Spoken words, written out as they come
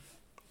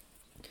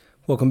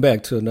Welcome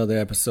back to another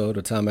episode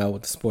of Time Out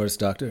with the Sports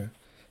Doctor,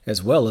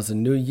 as well as a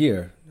new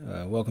year.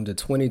 Welcome to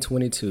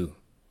 2022.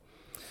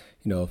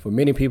 For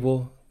many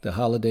people, the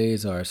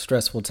holidays are a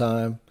stressful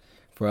time.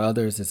 For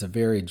others, it's a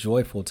very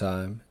joyful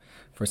time.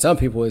 For some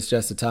people, it's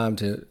just a time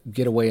to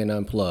get away and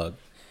unplug.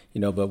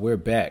 But we're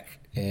back,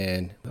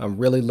 and I'm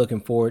really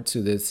looking forward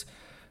to this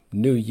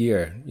new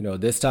year.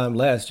 This time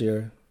last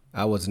year,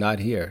 I was not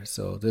here.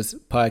 So this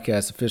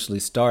podcast officially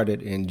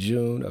started in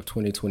June of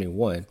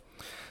 2021.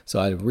 So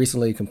I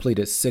recently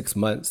completed 6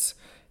 months,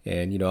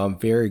 and I'm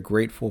very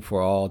grateful for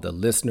all the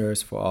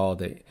listeners, for all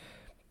the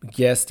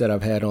guests that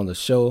I've had on the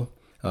show,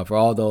 for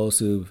all those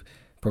who've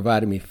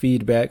provided me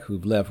feedback,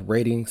 who've left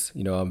ratings.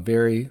 I'm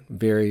very,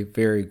 very,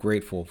 very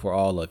grateful for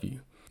all of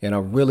you. And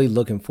I'm really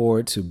looking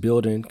forward to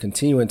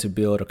continuing to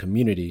build a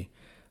community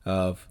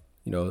of,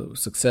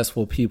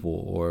 successful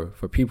people, or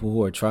for people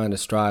who are trying to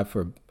strive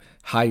for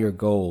higher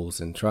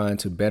goals and trying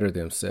to better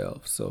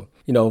themselves. So,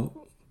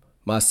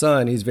 my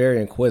son, he's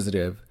very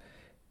inquisitive.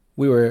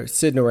 We were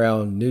sitting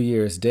around New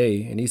Year's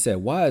Day, and he said,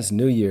 "Why is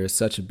New Year's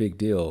such a big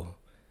deal?"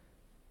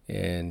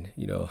 And,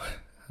 I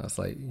was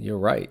like, "You're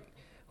right.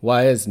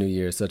 Why is New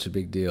Year's such a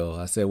big deal?"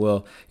 I said,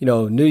 "Well,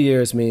 New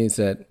Year's means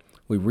that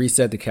we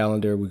reset the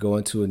calendar, we go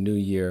into a new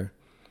year.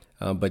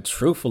 But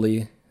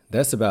truthfully,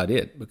 that's about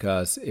it,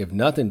 because if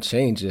nothing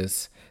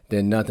changes,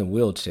 then nothing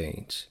will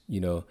change.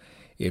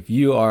 If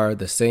you are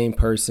the same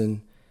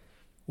person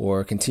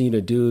or continue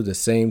to do the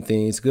same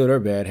things, good or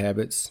bad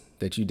habits,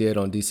 that you did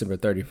on December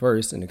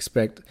 31st and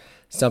expect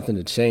something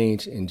to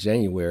change in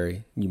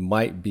January, you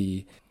might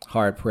be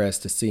hard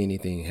pressed to see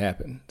anything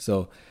happen."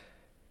 So,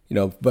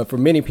 but for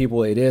many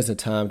people, it is a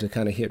time to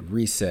kind of hit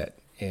reset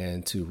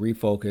and to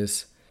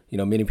refocus.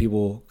 Many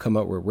people come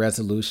up with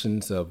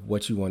resolutions of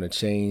what you want to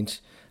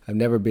change. I've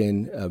never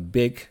been a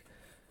big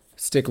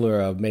stickler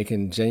of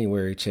making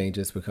January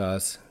changes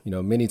because,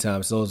 many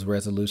times those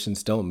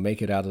resolutions don't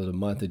make it out of the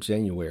month of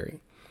January.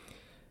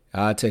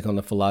 I take on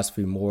the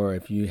philosophy more,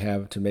 if you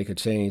have to make a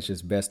change,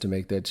 it's best to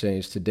make that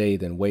change today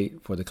than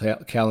wait for the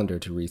calendar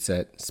to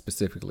reset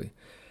specifically.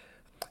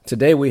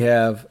 Today we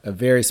have a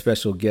very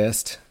special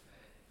guest.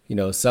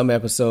 Some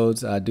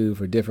episodes I do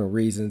for different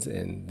reasons,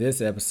 and this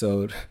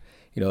episode,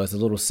 it's a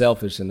little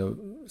selfish in the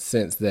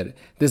sense that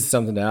this is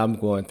something that I'm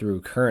going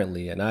through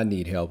currently and I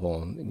need help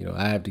on,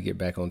 I have to get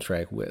back on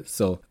track with.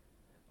 So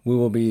we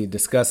will be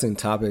discussing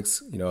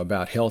topics,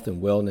 about health and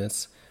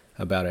wellness,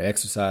 about an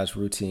exercise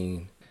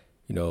routine,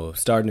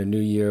 starting a new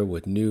year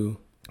with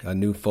a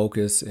new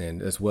focus, and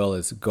as well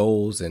as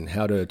goals and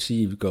how to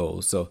achieve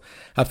goals. So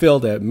I feel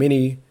that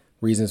many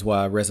reasons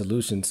why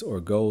resolutions or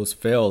goals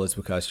fail is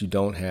because you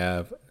don't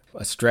have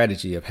a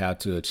strategy of how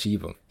to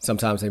achieve them.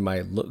 Sometimes they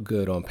might look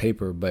good on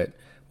paper, but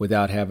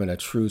without having a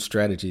true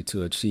strategy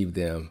to achieve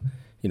them,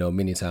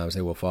 many times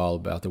they will fall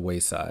about the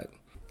wayside.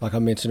 Like I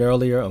mentioned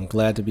earlier, I'm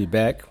glad to be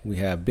back. We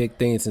have big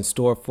things in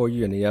store for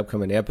you in the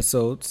upcoming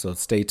episodes, so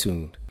stay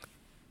tuned.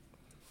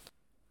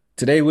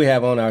 Today we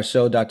have on our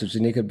show Dr.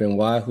 Janika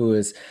Benoit, who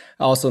is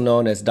also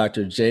known as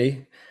Dr.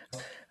 J.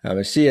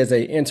 She is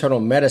an internal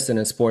medicine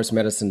and sports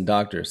medicine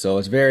doctor. So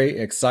it's very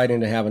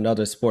exciting to have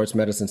another sports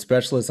medicine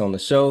specialist on the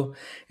show,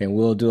 and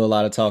we'll do a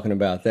lot of talking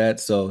about that.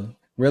 So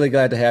really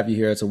glad to have you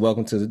here. So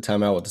welcome to the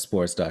Time Out with the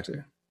Sports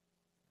Doctor.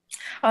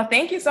 Well,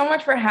 thank you so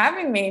much for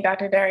having me,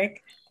 Dr.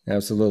 Derek.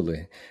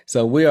 Absolutely.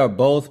 So we are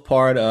both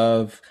part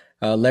of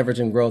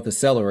Leveraging Growth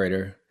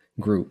Accelerator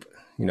group,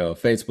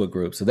 Facebook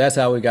group. So that's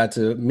how we got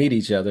to meet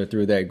each other,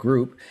 through that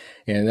group.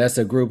 And that's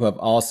a group of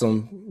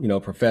awesome,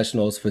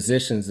 professionals,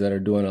 physicians that are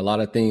doing a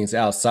lot of things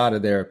outside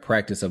of their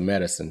practice of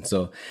medicine.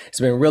 So it's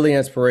been really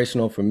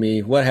inspirational for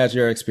me. What has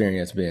your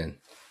experience been?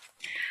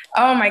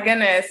 Oh my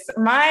goodness.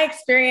 My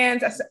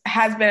experience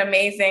has been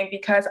amazing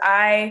because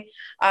I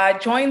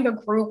joined the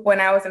group when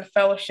I was in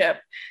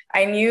fellowship.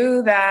 I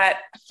knew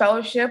that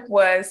fellowship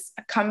was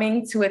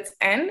coming to its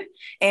end,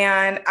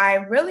 and I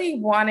really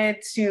wanted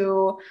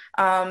to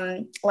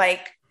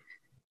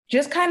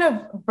just kind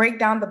of break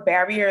down the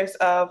barriers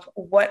of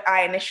what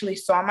I initially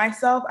saw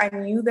myself. I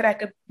knew that I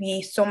could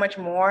be so much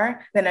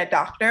more than a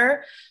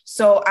doctor.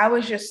 So I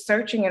was just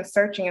searching and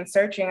searching and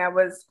searching. I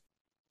was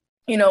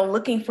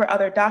looking for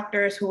other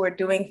doctors who were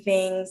doing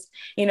things,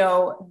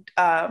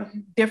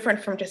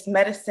 different from just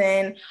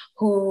medicine,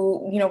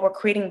 who, were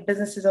creating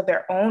businesses of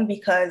their own,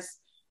 because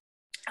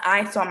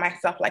I saw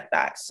myself like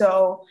that.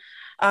 So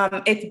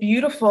it's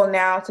beautiful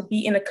now to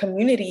be in a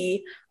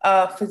community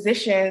of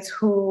physicians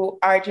who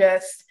are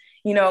just,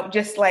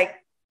 just like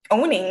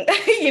owning,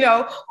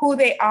 who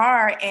they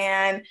are,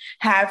 and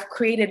have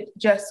created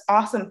just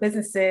awesome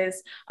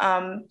businesses,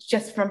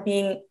 just from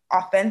being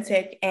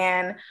authentic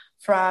and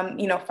from,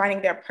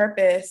 finding their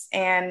purpose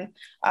and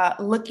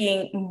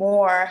looking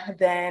more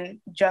than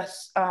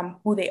just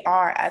who they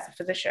are as a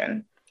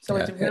physician. So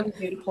Yeah. it's really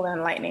beautiful and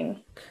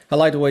enlightening. I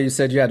like the way you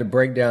said you had to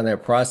break down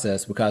that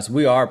process, because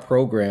we are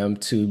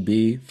programmed to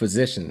be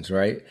physicians,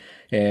 right?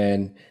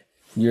 And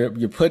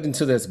you're put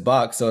into this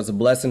box. So it's a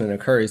blessing and a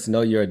curse to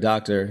know you're a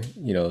doctor.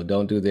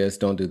 Don't do this,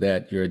 don't do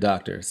that. You're a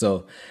doctor.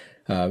 So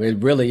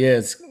It really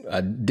is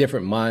a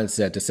different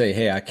mindset to say,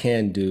 hey, I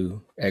can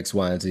do X,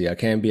 Y, and Z. I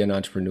can be an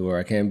entrepreneur.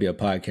 I can be a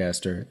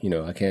podcaster.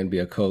 I can be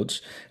a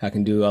coach. I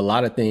can do a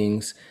lot of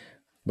things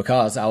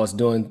because I was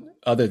doing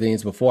other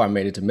things before I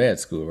made it to med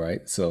school,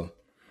 right? So,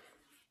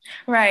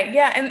 Right.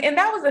 Yeah. And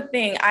that was the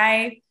thing.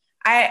 I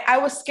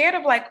was scared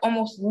of like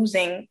almost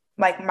losing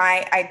like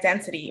my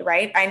identity,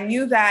 right? I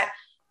knew that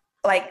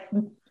like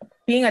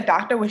being a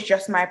doctor was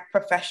just my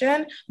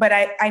profession, but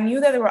I knew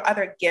that there were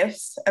other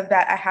gifts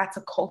that I had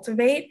to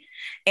cultivate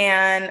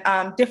and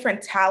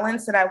different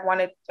talents that I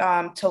wanted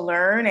to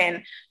learn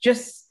and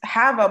just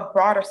have a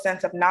broader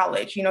sense of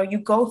knowledge. You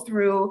go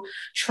through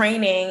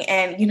training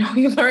and,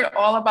 you learn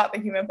all about the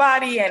human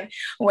body. And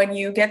when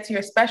you get to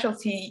your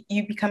specialty,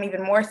 you become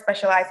even more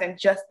specialized in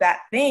just that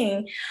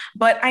thing.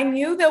 But I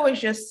knew there was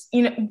just,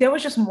 there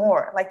was just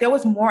more, like there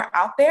was more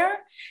out there.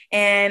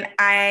 And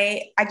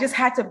I just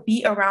had to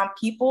be around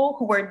people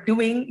who were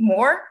doing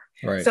more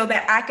right. so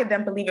that I could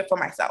then believe it for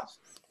myself.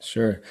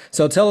 Sure.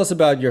 So tell us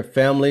about your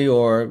family,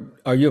 or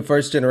are you a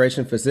first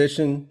generation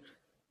physician?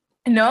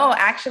 No,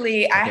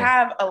 actually, I Okay.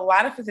 have a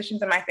lot of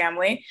physicians in my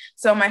family.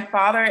 So my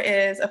father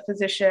is a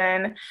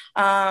physician.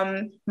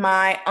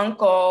 My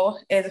uncle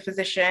is a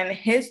physician.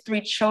 His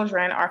three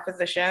children are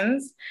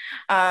physicians.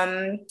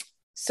 Um,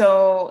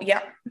 so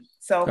yeah, All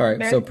so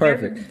right. So there's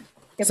perfect.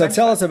 a So bunch of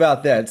tell us us.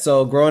 about that.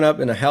 So growing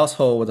up in a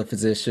household with a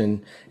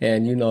physician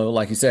and,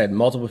 like you said,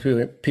 multiple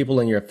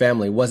people in your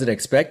family, was it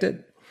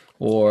expected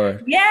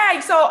or, Yeah.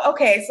 So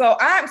okay. So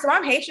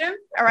I'm Haitian.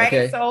 All right.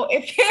 okay. So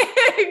if,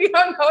 if you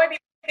don't know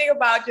anything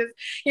about just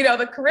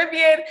the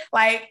Caribbean,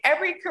 like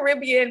every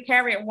Caribbean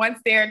parent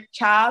wants their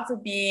child to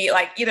be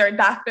like either a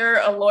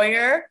doctor, a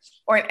lawyer,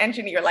 or an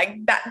engineer.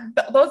 Like that.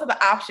 Those are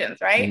the options,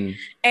 right? Mm,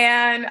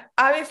 And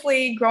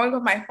obviously, growing up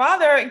with my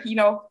father,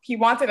 he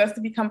wanted us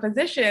to become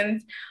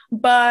physicians,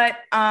 but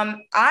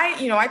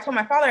I told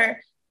my father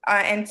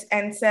and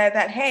said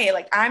that, hey,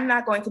 like I'm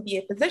not going to be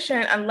a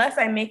physician unless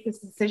I make this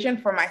decision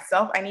for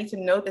myself. I need to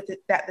know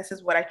that this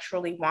is what I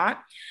truly want.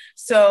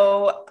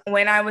 So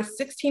when I was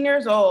 16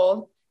 years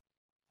old,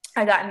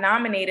 I got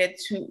nominated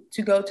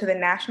to go to the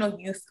National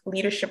Youth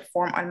Leadership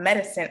Forum on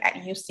Medicine at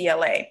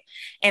UCLA.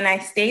 And I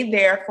stayed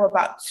there for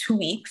about 2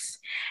 weeks.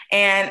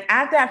 And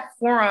at that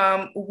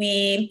forum,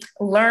 we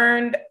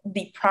learned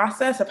the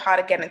process of how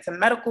to get into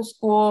medical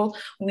school.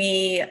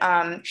 We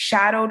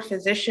shadowed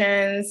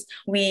physicians.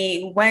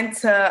 We went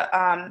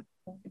to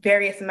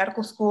various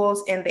medical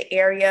schools in the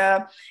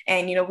area.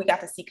 And, we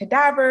got to see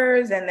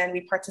cadavers, and then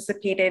we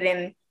participated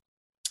in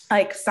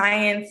like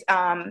science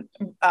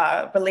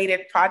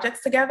related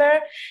projects together.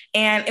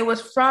 And it was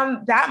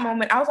from that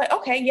moment, I was like,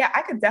 okay, yeah,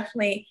 I could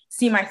definitely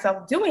see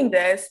myself doing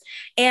this.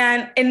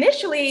 And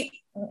initially,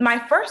 my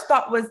first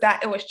thought was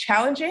that it was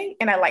challenging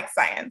and I like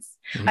science.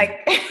 mm,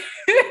 Like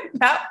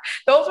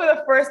those were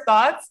the first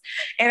thoughts.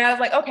 And I was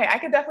like, okay, I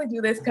could definitely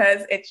do this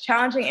because it's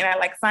challenging and I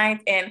like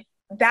science. And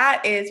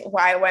that is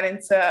why I went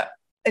into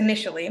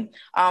initially,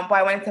 why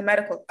I went into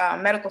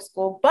medical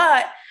school.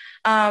 But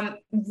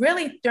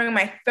really during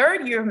my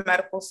third year of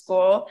medical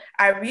school,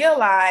 I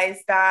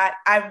realized that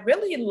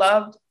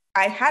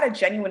I had a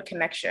genuine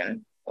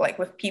connection like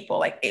with people.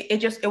 Like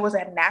it was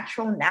a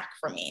natural knack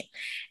for me.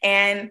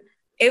 And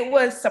it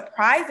was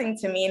surprising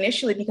to me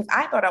initially because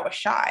I thought I was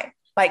shy.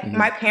 Like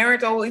my mm,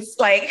 parents always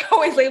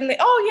always labeled me,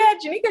 oh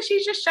yeah, Janika,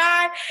 she's just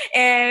shy.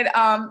 And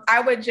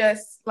I would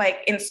just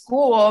like in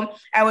school,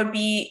 I would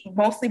be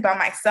mostly by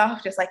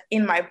myself, just like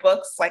in my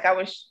books. Like I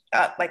was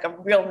like a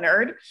real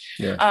nerd.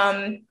 yeah.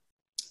 Um,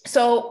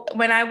 so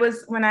when I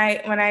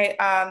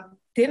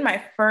did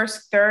my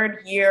first third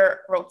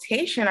year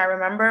rotation, I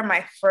remember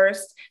my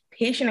first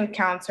patient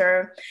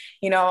encounter.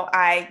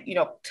 I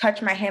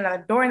touched my hand on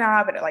the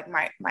doorknob, and like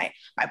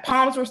my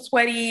palms were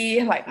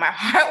sweaty, like my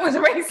heart was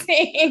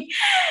racing,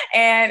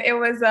 and it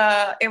was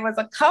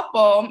a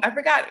couple. I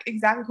forgot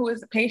exactly who was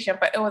the patient,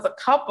 but it was a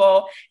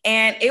couple,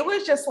 and it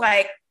was just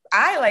like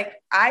I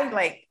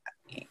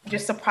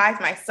just surprised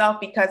myself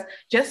because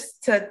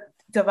just to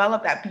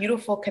develop that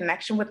beautiful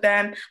connection with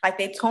them. Like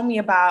they told me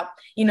about,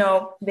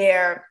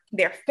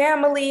 their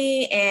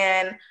family.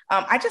 And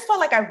I just felt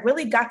like I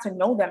really got to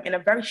know them in a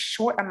very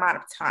short amount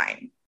of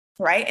time.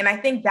 Right. And I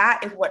think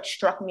that is what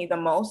struck me the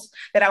most,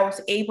 that I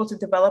was able to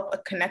develop a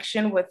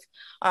connection with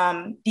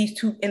these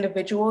two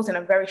individuals in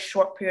a very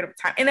short period of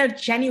time, and a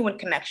genuine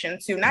connection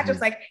too, not just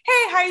Mm-hmm. like,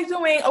 hey, how you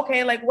doing?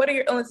 Okay. Like, what are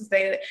your illnesses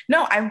today?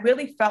 No, I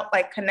really felt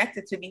like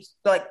connected to these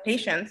like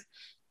patients.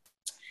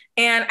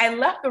 And I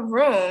left the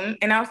room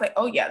and I was like,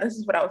 oh yeah, this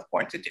is what I was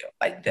born to do.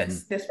 Like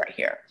Mm-hmm. this right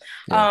here.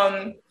 Yeah.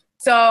 Um,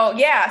 so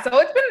yeah, so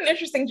it's been an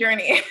interesting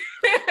journey.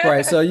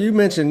 Right. So you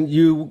mentioned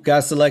you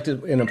got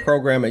selected in a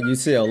program at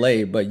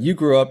UCLA, but you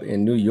grew up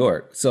in New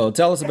York. So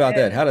tell us about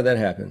that. How did that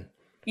happen?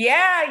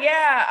 Yeah,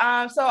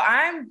 yeah. So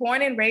I'm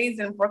born and raised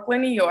in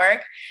Brooklyn, New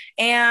York.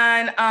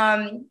 And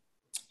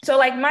so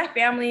like my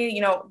family,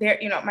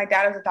 my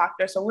dad is a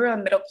doctor, so we're a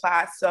middle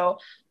class. So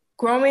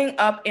growing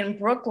up in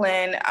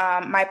Brooklyn,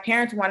 my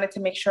parents wanted to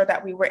make sure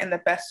that we were in the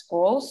best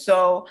schools.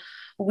 So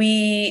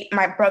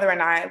my brother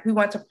and I, we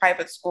went to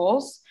private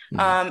schools.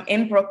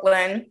 in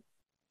Brooklyn.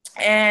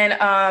 And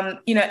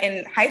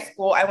in high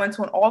school, I went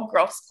to an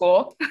all-girls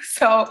school.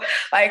 So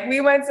like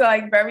we went to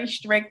like very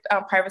strict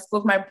private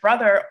schools. My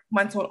brother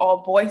went to an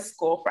all-boys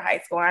school for high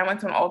school, and I went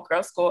to an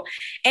all-girls school.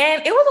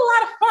 And it was a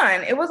lot of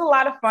fun. It was a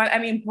lot of fun. I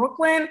mean,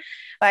 Brooklyn,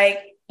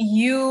 like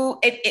you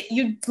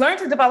learn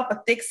to develop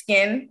a thick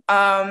skin.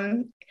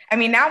 I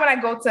mean, now when I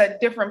go to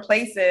different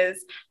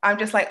places, I'm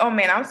just like, oh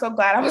man, I'm so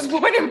glad I was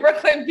born in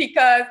Brooklyn,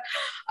 because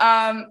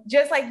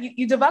just like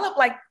you develop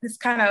like this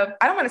kind of,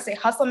 I don't want to say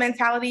hustle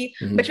mentality,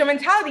 but your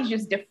mentality is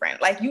just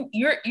different. Like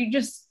you're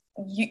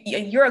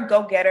a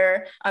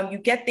go-getter. You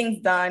get things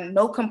done,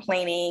 no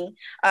complaining.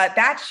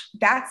 That's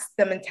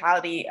the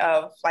mentality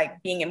of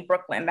like being in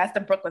Brooklyn. That's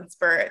the Brooklyn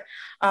spirit.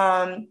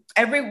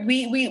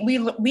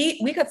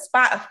 We could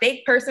spot a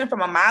fake person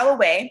from a mile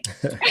away.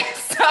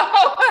 So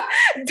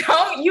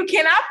you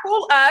cannot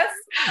fool us.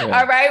 Yeah.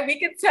 All right. We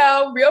could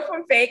tell real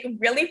from fake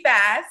really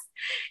fast.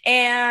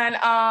 And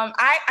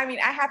I mean,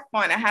 I had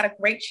fun. I had a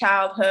great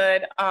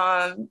childhood.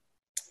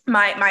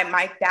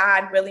 My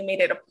dad really made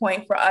it a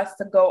point for us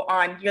to go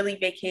on yearly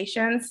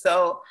vacations.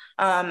 So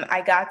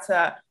I got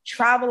to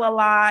travel a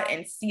lot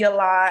and see a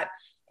lot.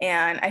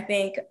 And I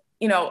think,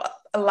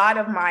 a lot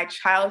of my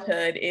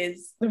childhood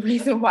is the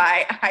reason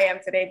why I am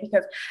today,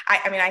 because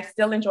I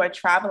still enjoy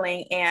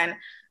traveling, and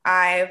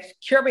I've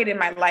curated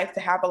my life to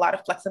have a lot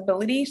of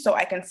flexibility so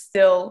I can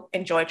still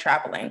enjoy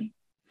traveling.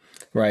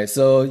 Right.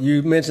 So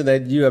you mentioned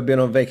that you have been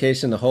on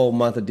vacation the whole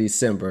month of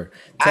December.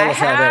 Tell us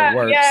how that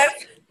works. Yes.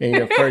 In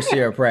your first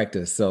year of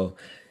practice. So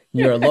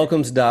you're a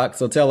locums doc.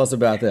 So tell us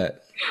about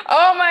that.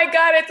 Oh my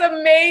God, it's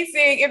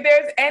amazing. If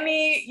there's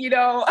any,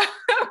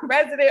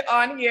 resident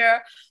on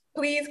here,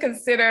 please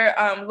consider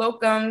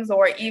locums,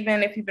 or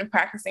even if you've been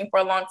practicing for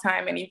a long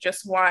time and you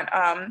just want,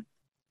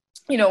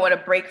 want a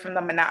break from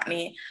the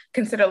monotony,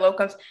 consider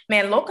locums.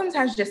 Man, locums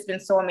has just been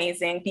so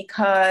amazing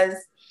because,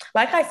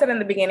 like I said in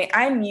the beginning,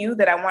 I knew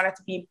that I wanted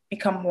to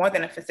become more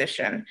than a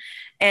physician.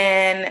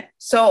 And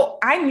so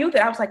I knew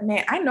that I was like,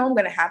 man, I know I'm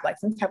going to have like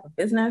some type of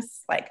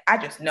business. Like, I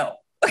just know,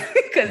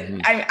 because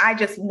I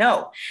just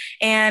know.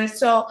 And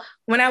so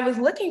when I was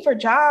looking for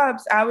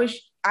jobs, I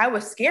was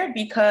scared,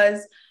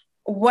 because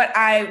what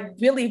I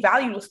really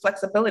valued was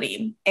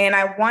flexibility. And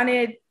I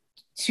wanted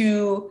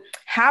to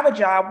have a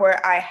job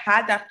where I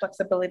had that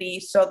flexibility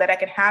so that I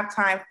could have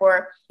time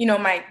for,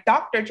 my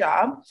doctor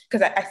job,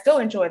 because I still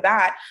enjoy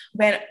that,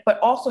 but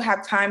also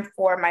have time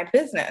for my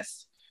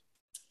business.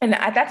 And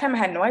at that time, I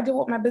had no idea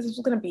what my business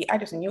was going to be. I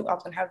just knew I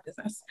was going to have a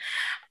business.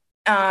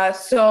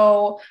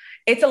 So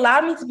it's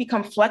allowed me to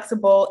become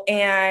flexible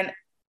and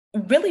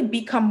really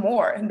become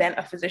more than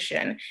a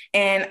physician.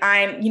 And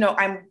I'm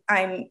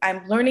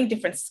learning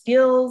different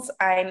skills.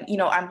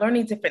 I'm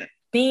learning different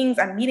things.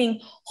 I'm meeting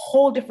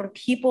whole different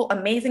people,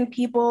 amazing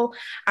people.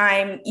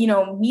 I'm,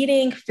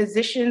 meeting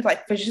physician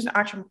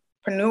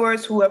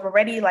entrepreneurs who have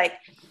already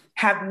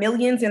have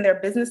millions in their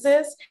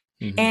businesses.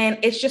 Mm-hmm. And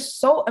it's just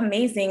so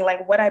amazing,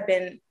 like what I've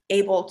been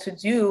able to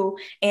do,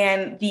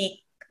 and the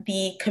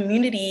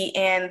community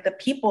and the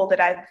people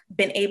that I've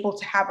been able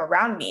to have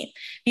around me.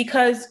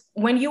 Because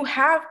when you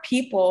have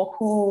people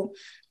who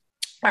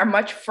are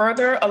much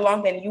further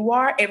along than you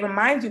are, it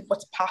reminds you of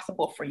what's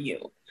possible for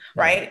you,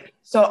 right?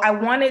 So I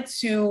wanted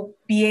to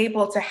be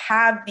able to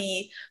have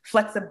the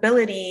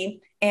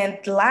flexibility and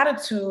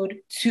latitude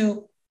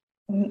to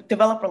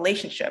develop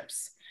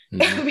relationships.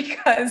 Mm-hmm.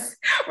 Because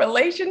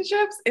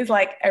relationships is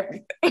like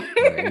everything.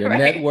 Right. Your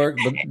network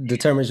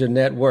determines your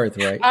net worth,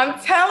 right? I'm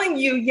telling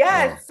you,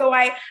 yes. Yeah. So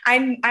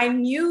I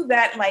knew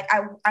that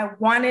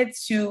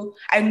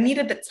I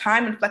needed the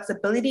time and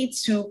flexibility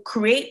to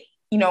create,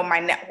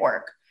 my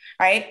network,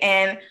 right?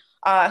 And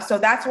so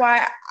that's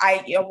why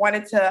I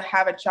wanted to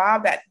have a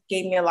job that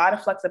gave me a lot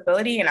of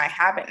flexibility, and I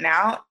have it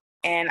now,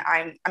 and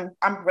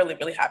I'm really,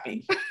 really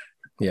happy.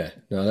 Yeah,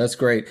 no, that's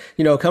great.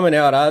 Coming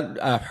out,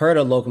 I've heard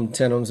of locum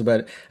tenens,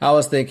 but I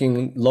was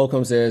thinking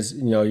locums is,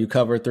 you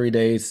cover 3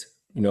 days,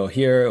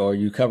 here, or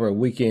you cover a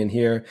weekend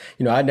here.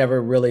 I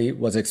never really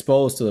was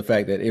exposed to the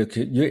fact that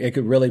it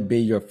could really be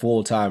your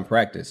full-time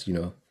practice,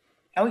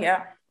 Oh,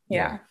 yeah.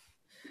 Yeah.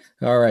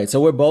 All right. So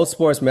we're both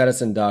sports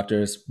medicine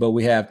doctors, but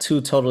we have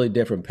two totally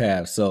different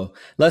paths. So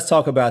let's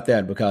talk about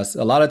that, because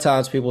a lot of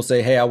times people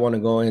say, hey, I want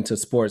to go into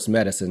sports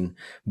medicine,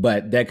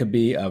 but that could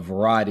be a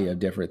variety of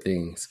different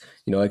things.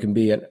 It can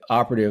be an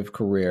operative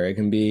career. It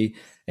can be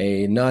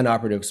a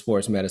non-operative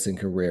sports medicine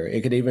career.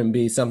 It could even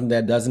be something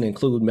that doesn't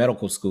include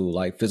medical school,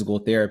 like physical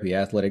therapy,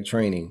 athletic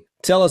training.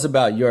 Tell us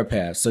about your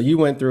path. So you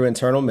went through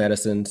internal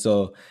medicine.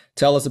 So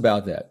tell us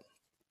about that.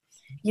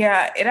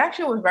 Yeah, it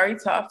actually was very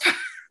tough.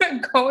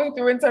 Going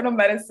through internal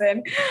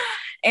medicine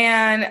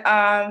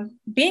and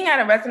being at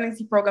a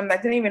residency program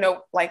that didn't even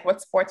know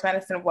what sports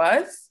medicine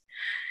was.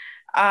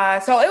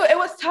 So it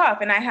was tough,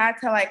 and I had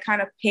to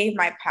kind of pave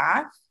my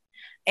path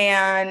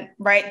and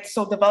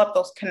so develop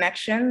those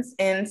connections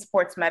in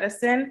sports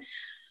medicine.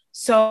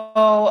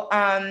 So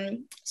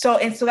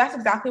that's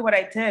exactly what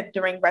I did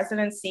during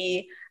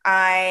residency.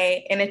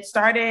 It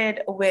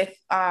started with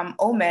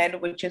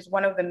OMED, which is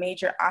one of the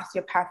major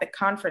osteopathic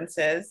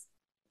conferences.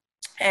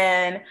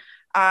 And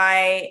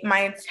my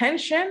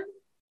intention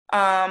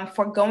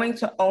for going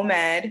to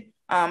OMED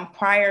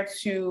prior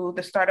to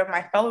the start of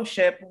my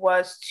fellowship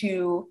was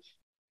to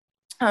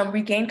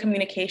regain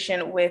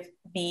communication with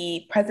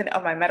the president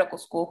of my medical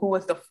school, who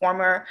was the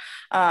former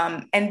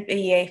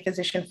NBA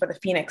physician for the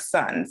Phoenix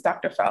Suns,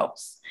 Dr.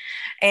 Phelps.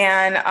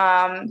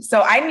 And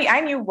so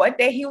I knew what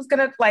day he was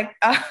gonna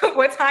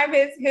what time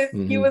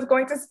he was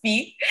going to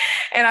speak,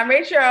 and I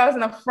made sure I was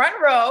in the front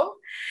row.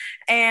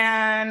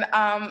 And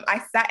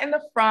I sat in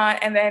the front,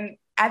 and then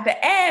at the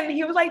end,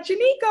 he was like,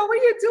 "Janika, what are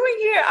you doing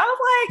here?" I was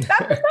like,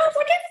 "Dr. Phelps,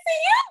 I get to see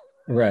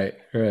you." Right,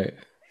 right.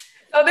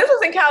 So this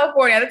was in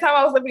California. At the time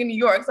I was living in New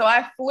York. So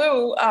I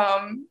flew, I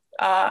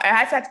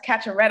had to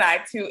catch a red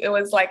eye too. It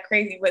was like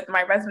crazy with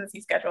my residency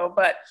schedule,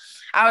 but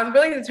I was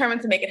really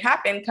determined to make it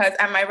happen because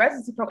at my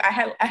residency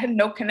program, I had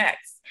no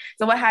connects.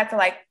 So I had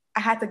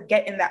to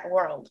get in that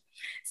world.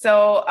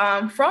 So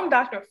from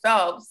Dr.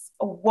 Phelps,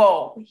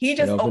 whoa, he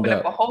just opened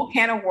up a whole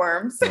can of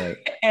worms, right.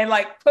 And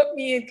like put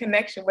me in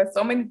connection with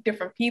so many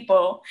different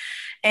people.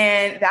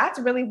 And that's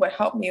really what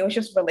helped me. It was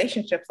just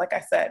relationships, like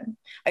I said,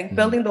 like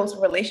building those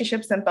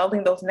relationships and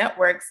building those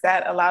networks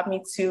that allowed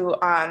me to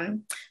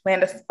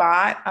land a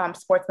spot,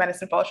 sports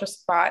medicine fellowship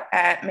spot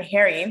at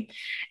Meharry.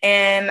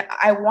 And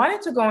I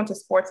wanted to go into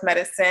sports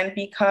medicine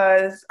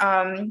because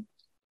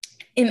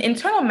in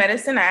internal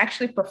medicine, I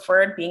actually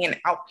preferred being an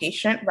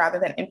outpatient rather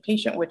than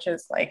inpatient, which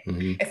is like,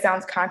 it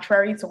sounds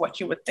contrary to what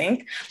you would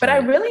think, but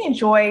right. I really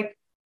enjoyed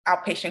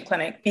outpatient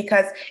clinic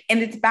because, and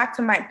it's back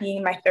to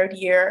being my third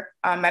year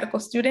medical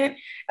student,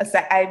 is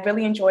that I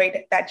really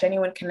enjoyed that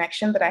genuine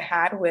connection that I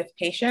had with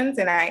patients.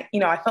 And I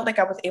felt like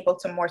I was able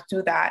to more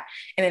do that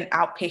in an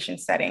outpatient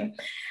setting.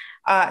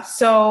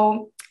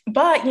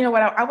 But you know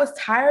what, I was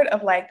tired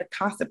of like the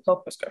constant pill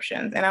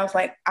prescriptions. And I was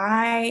like,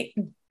 I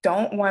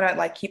don't want to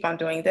like keep on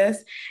doing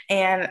this,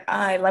 and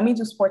let me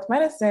do sports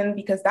medicine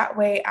because that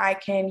way I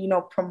can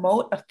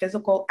promote a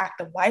physical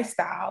active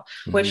lifestyle,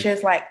 which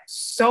is like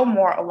so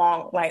more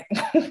along like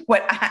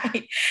what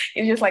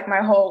it's just like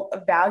my whole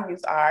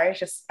values are. It's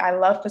just I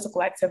love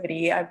physical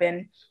activity. I've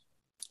been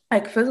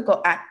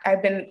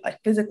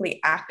physically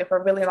active for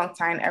a really long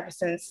time, ever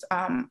since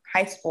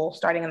high school,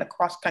 starting in the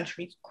cross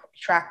country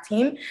track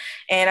team,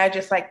 and I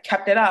just like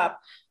kept it up.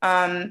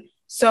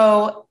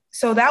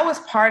 So that was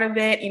part of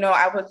it.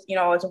 I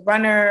was a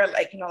runner,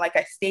 like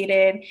I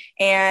stated,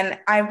 and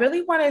I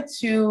really wanted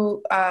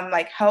to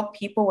like help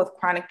people with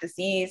chronic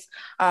disease,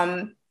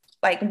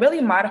 like really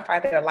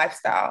modify their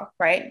lifestyle,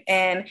 right?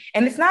 And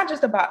it's not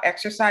just about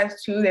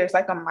exercise too. There's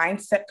like a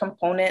mindset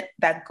component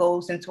that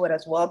goes into it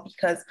as well,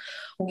 because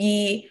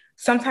we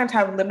sometimes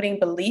have limiting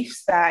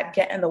beliefs that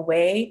get in the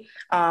way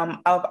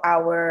of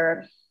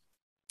our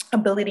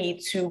ability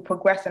to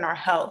progress in our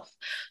health.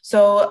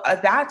 So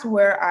that's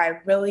where I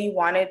really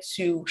wanted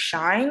to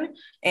shine.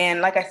 And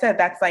like I said,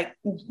 that's like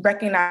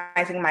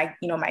recognizing my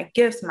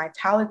gifts, my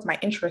talents, my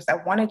interests. I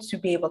wanted to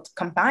be able to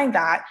combine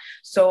that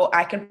so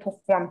I can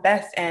perform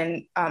best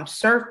and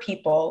serve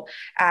people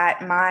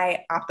at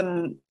my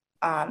optimum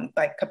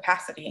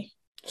capacity.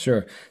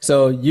 Sure.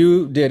 So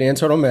you did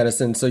internal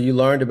medicine. So you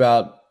learned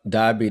about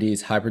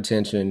diabetes,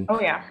 hypertension,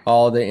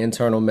 all the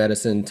internal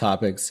medicine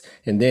topics,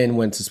 and then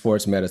went to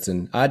sports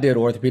medicine. I did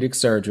orthopedic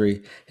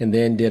surgery and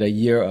then did a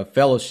year of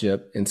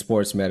fellowship in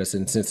sports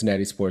medicine,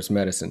 Cincinnati Sports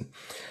Medicine.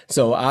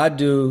 So I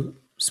do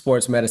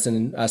sports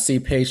medicine. I see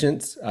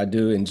patients, I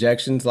do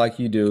injections like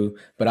you do,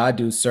 but I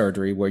do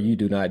surgery where you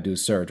do not do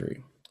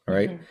surgery. All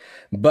right.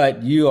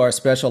 But you are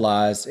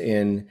specialized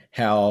in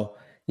how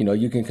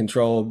you can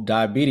control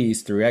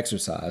diabetes through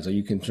exercise, or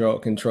you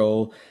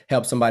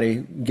help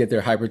somebody get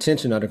their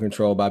hypertension under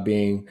control by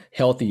being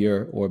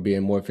healthier or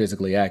being more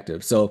physically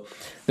active. So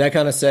that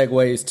kind of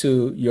segues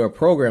to your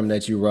program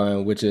that you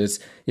run, which is,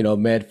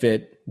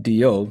 MedFit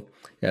DO,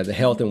 the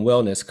health and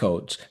wellness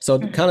coach. So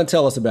kind of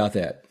tell us about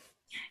that.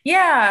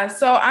 Yeah,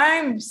 so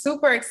I'm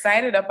super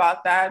excited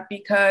about that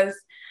because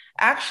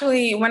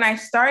actually when I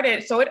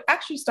started, so it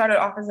actually started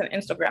off as an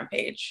Instagram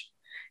page.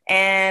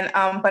 And,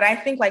 but I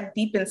think like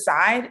deep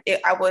inside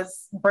I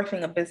was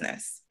birthing a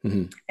business,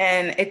 and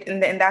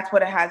that's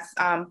what it has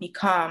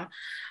become.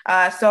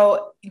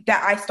 So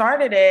that I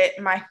started it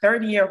my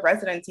third year of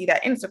residency,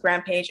 that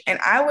Instagram page. And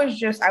I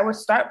would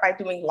start by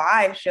doing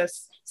lives,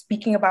 just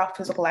speaking about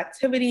physical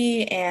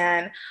activity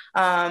and,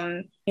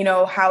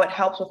 how it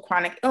helps with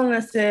chronic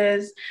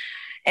illnesses.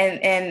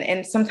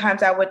 And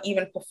sometimes I would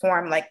even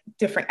perform like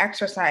different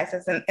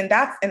exercises, and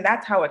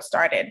that's how it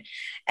started.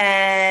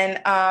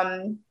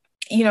 And,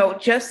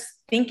 just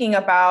thinking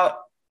about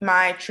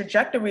my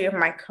trajectory of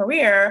my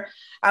career,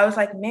 I was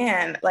like,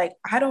 man, like,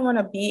 I don't want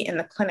to be in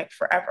the clinic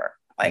forever.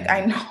 Like,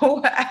 I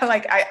know,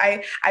 like,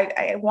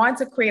 I want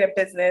to create a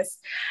business.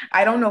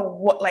 I don't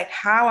know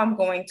how I'm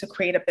going to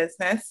create a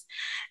business.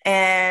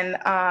 And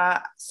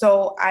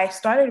so I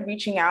started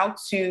reaching out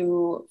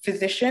to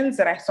physicians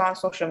that I saw on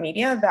social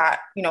media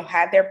that,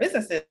 had their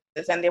businesses,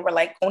 and they were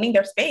like owning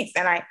their space.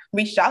 And I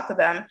reached out to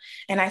them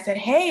and I said,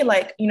 hey,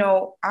 like,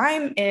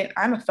 I'm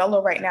a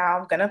fellow right now.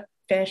 I'm going to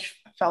finish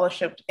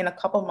fellowship in a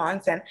couple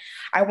months and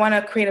I want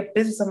to create a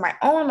business of my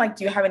own. Like,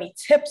 do you have any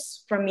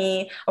tips for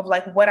me of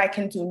like what I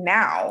can do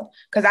now?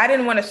 Because I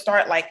didn't want to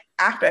start like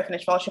after I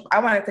finished fellowship. I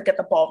wanted to get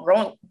the ball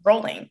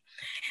rolling.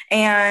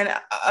 And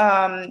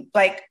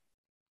like,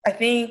 I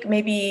think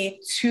maybe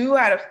 2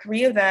 out of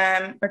 3 of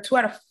them, or 2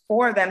 out of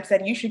 4 of them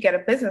said, you should get a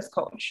business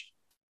coach.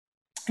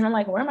 And I'm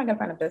like, where am I going to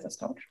find a business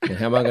coach? And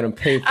how am I going to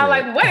pay for I'm it?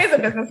 like, what is a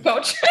business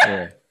coach?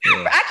 Yeah.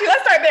 Actually,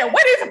 let's start there.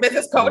 What is a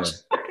business coach?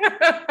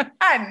 Yeah.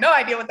 I had no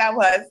idea what that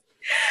was.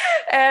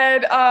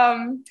 And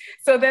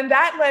so then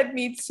that led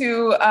me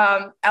to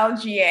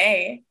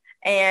LGA.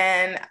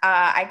 And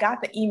I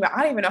got the email.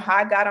 I don't even know how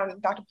I got on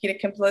Dr. Peter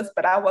Kim's list,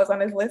 but I was on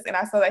his list and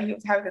I saw that he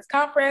was having this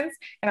conference.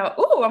 And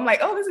I'm like,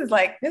 oh, this is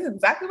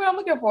exactly what I'm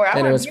looking for.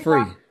 And it was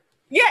free.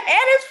 Yeah, and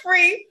it's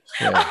free.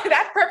 Yeah.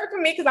 That's perfect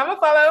for me because I'm a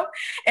fellow.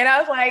 And I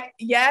was like,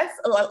 yes,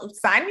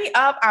 sign me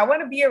up. I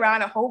want to be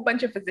around a whole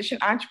bunch of physician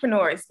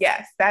entrepreneurs.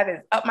 Yes, that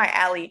is up my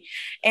alley.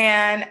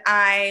 And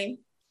I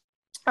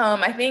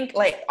think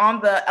like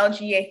on the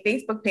LGA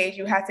Facebook page,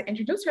 you had to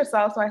introduce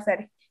yourself. So I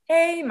said,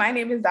 hey, my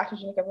name is Dr.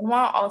 Janika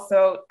Benoit,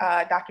 also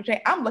Dr.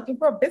 J. I'm looking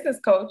for a business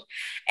coach.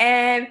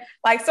 And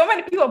like so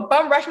many people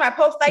bum rush my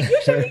post, like, you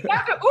should be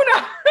Dr.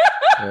 Una.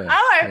 I'm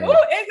like, who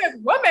is this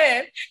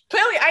woman?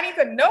 Clearly, I need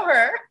to know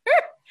her.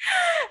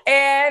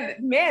 And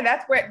man,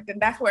 that's where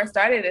it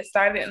started. It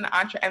started in the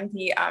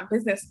EntreMD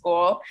business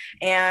school.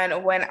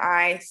 And when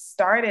I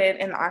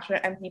started in the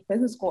EntreMD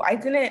business school, I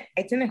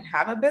didn't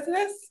have a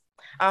business.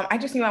 I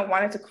just knew I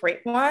wanted to create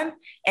one.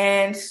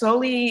 And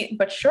slowly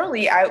but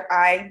surely,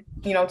 I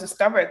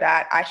discovered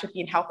that I should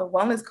be a health and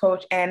wellness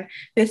coach. And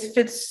this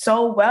fits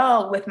so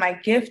well with my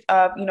gift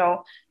of,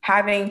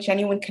 having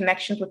genuine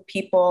connections with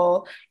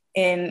people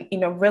in,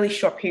 really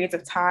short periods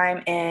of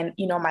time, and,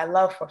 my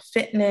love for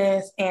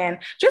fitness and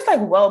just like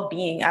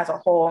well-being as a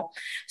whole.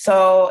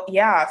 So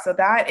yeah, so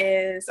that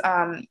is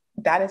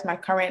my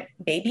current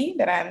baby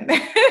that I'm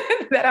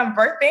that I'm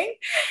birthing,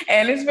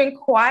 and it's been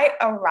quite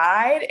a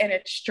ride, and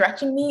it's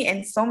stretching me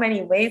in so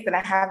many ways that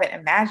I haven't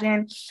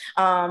imagined,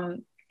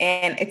 and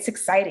it's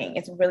exciting.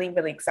 It's really,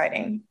 really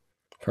exciting.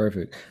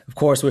 Perfect. Of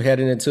course, we're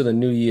heading into the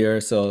new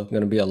year, so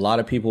going to be a lot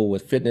of people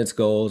with fitness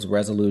goals,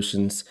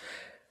 resolutions.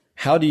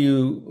 How do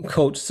you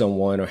coach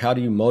someone, or how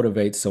do you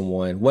motivate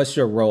someone? What's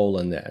your role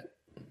in that?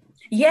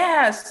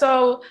 Yeah.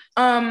 So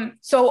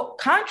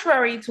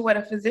contrary to what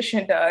a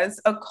physician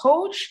does, a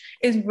coach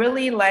is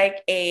really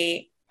like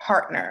a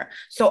partner.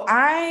 So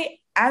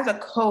as a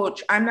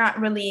coach, I'm not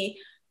really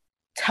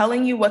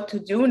telling you what to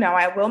do. Now,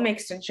 I will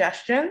make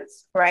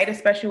suggestions, right?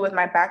 Especially with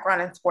my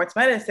background in sports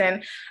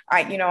medicine,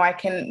 I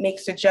can make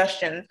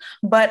suggestions,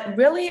 but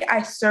really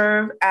I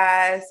serve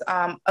as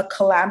a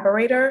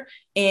collaborator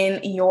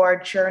in your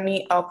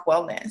journey of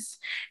wellness.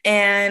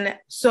 And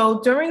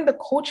so during the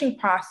coaching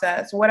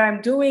process, what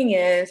I'm doing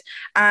is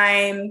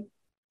I'm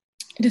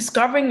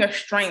discovering your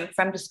strengths,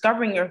 I'm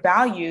discovering your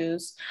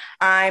values,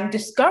 I'm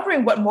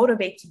discovering what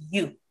motivates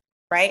you.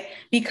 Right?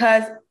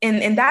 Because,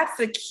 and that's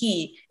the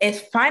key, is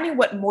finding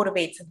what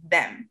motivates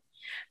them.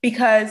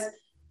 Because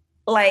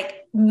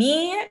like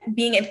me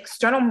being an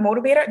external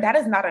motivator, that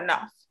is not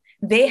enough.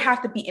 They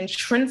have to be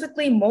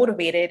intrinsically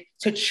motivated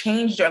to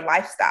change their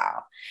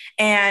lifestyle.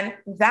 And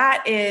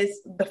that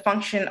is the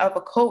function of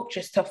a coach,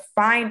 is to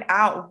find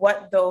out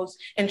what those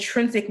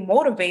intrinsic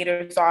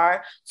motivators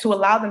are to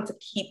allow them to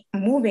keep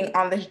moving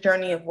on this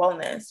journey of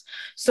wellness.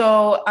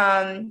 So,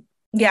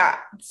 yeah,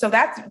 so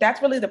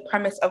that's really the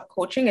premise of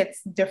coaching.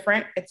 It's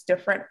different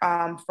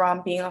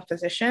from being a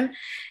physician,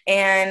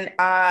 and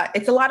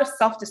it's a lot of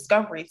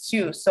self-discovery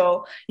too.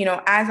 So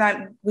as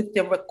I'm with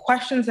the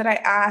questions that I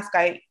ask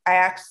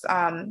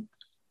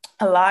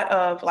a lot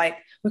of, like,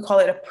 we call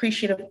it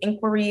appreciative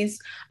inquiries.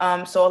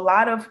 So a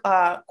lot of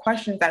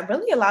questions that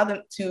really allow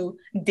them to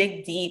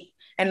dig deep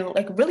and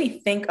like really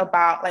think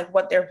about like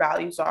what their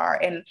values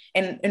are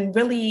and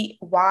really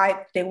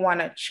why they want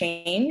to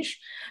change,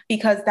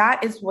 because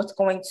that is what's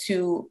going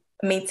to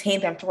maintain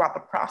them throughout the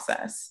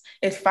process,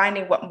 is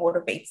finding what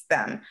motivates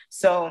them.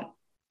 So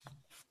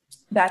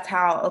that's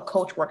how a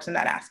coach works in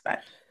that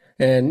aspect.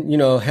 And,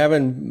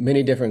 having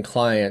many different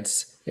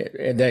clients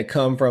that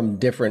come from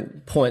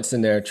different points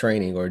in their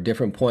training or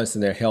different points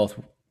in their health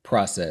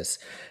process,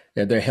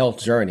 their health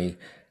journey,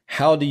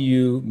 how do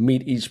you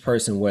meet each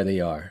person where they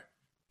are?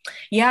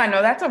 Yeah,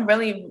 no, that's a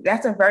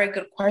very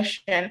good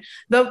question.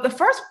 The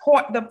first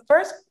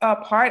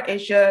part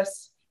is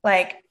just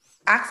like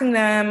asking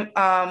them,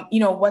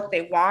 what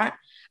they want,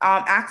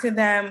 asking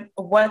them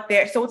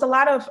so it's a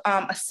lot of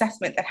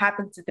assessment that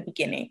happens at the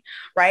beginning,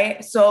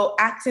 right? So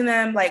asking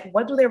them, like,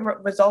 what do their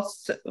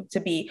results to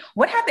be?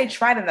 What have they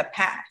tried in the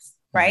past?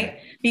 Right?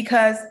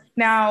 Because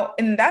now,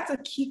 and that's a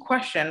key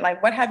question,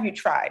 like, what have you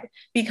tried?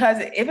 Because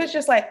if it's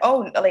just like,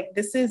 oh, like,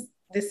 this is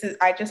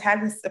I just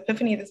had this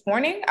epiphany this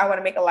morning. I want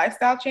to make a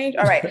lifestyle change.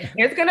 All right,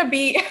 there's gonna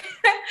be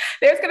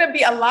there's gonna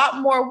be a lot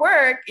more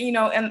work, in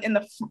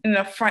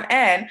the front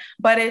end.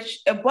 But if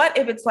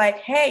it's like,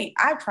 hey,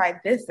 I've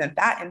tried this and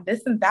that and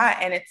this and that,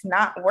 and it's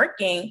not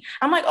working,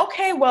 I'm like,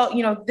 okay, well,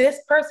 this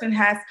person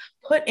has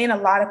put in a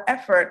lot of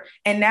effort,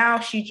 and now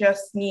she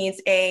just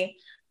needs a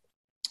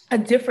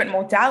different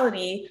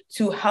modality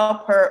to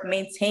help her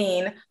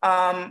maintain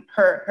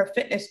her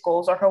fitness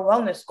goals or her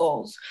wellness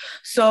goals.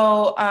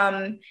 So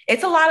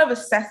it's a lot of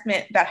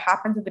assessment that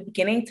happens at the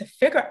beginning to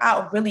figure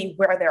out really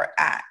where they're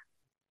at.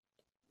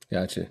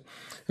 Gotcha.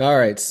 All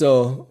right.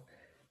 So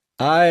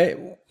I,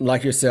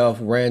 like yourself,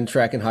 ran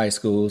track in high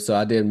school. So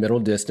I did middle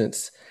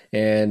distance.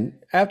 And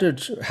after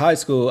high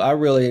school, I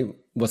really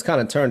was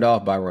kind of turned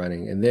off by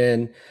running. And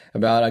then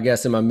about, I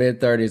guess in my mid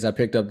 30s, I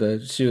picked up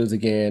the shoes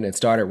again and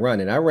started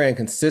running. I ran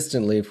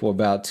consistently for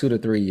about 2 to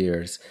 3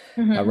 years.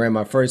 I ran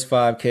my first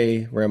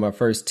 5K, ran my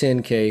first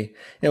 10K,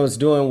 and was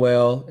doing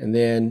well. And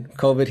then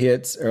COVID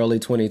hits early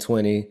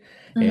 2020,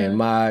 and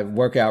my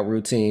workout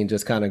routine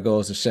just kind of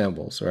goes to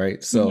shambles,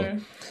 right? So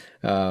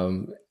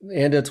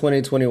end of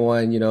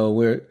 2021,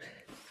 we're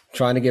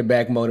trying to get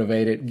back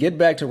motivated, get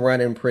back to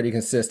running pretty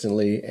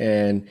consistently.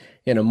 And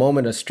in a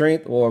moment of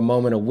strength or a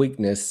moment of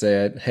weakness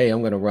said, hey,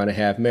 I'm going to run a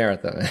half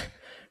marathon,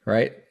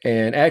 right?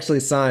 And actually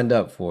signed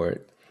up for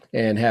it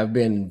and have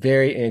been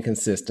very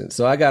inconsistent.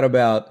 So I got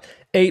about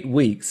 8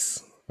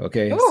 weeks.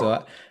 Okay. Ooh.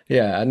 So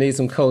I need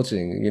some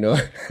coaching,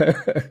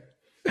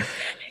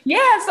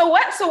 Yeah. So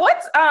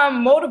what's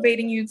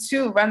motivating you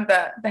to run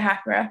the half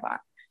marathon?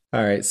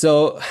 All right.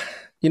 So,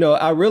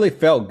 I really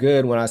felt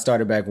good when I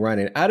started back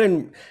running.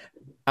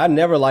 I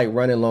never liked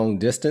running long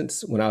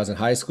distance. When I was in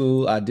high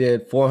school, I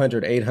did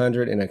 400,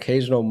 800, an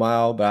occasional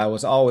mile, but I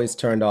was always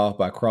turned off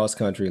by cross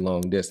country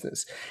long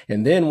distance.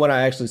 And then when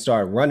I actually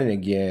started running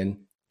again,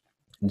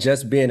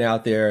 just being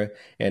out there,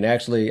 and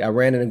actually I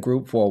ran in a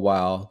group for a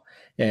while,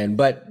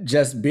 but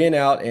just being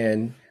out,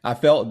 and I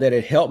felt that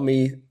it helped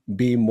me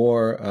be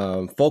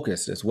more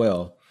focused as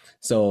well.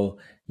 So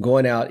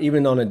going out,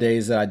 even on the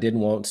days that I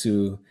didn't want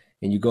to,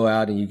 and you go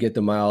out and you get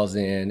the miles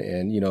in,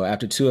 and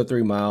after 2 or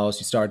 3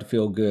 miles you start to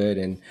feel good,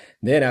 and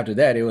then after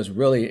that it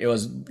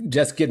was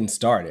just getting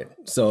started.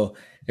 So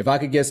if I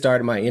could get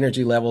started, my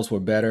energy levels were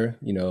better.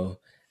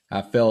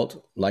 I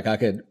felt like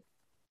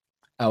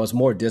I was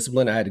more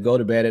disciplined. I had to go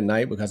to bed at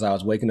night because I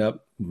was waking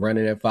up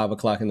running at 5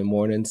 o'clock in the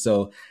morning.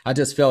 So I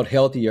just felt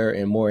healthier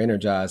and more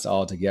energized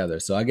altogether.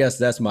 So I guess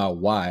that's my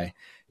why.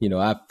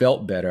 I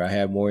felt better, I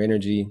had more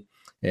energy,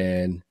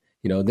 and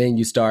then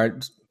you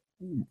start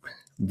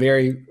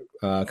very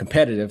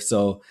competitive.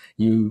 So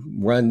you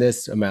run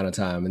this amount of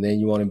time and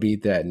then you want to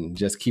beat that and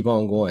just keep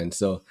on going.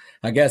 So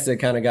I guess it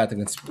kind of got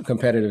the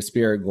competitive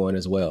spirit going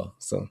as well.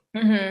 So,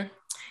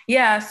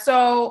 Yeah.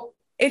 So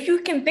if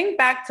you can think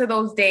back to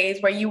those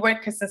days where you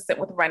weren't consistent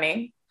with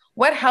running,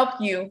 what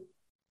helped you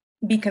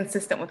be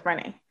consistent with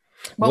running?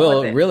 What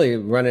was it? Really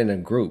running a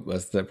group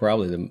was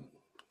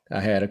I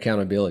had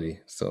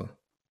accountability. So,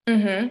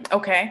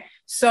 Okay.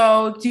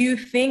 So do you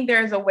think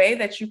there's a way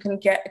that you can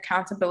get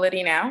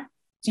accountability now?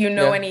 Do you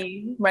know yeah.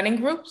 any running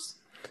groups?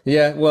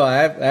 Yeah, well,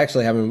 I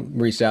actually haven't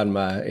reached out in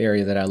my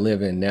area that I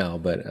live in now,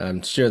 but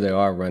I'm sure there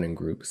are running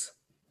groups.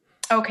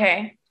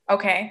 Okay.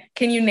 Okay.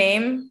 Can you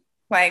name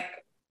like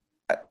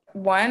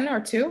one or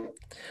two?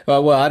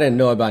 Well, I didn't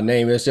know about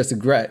name. It's just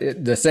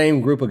the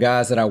same group of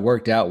guys that I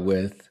worked out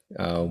with.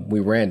 We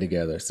ran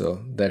together,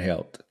 so that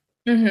helped.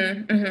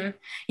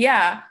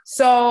 Yeah.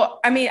 So,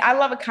 I mean, I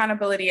love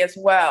accountability as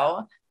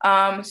well.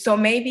 So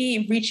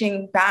maybe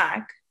reaching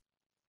back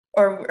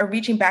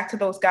to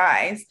those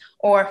guys,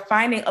 or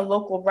finding a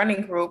local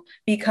running group,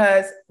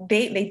 because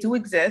they do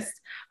exist.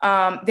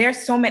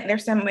 There's so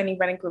many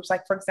running groups.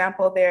 Like, for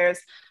example, there's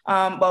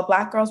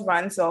Black Girls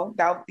Run, so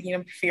that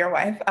would, for your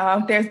wife.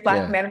 There's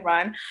Black Men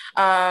Run.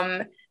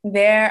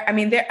 There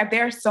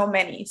are so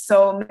many.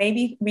 So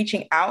maybe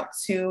reaching out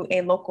to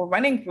a local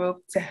running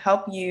group to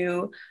help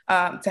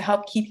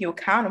keep you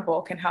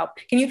accountable can help.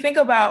 Can you think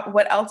about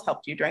what else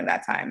helped you during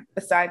that time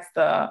besides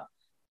the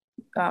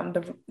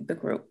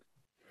group?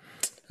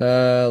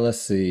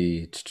 Let's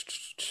see.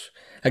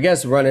 I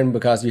guess running,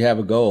 because you have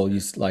a goal.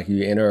 You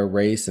enter a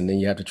race and then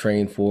you have to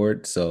train for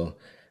it. So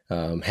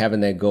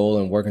having that goal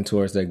and working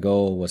towards that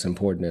goal was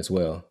important as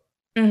well.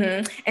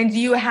 And do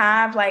you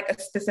have like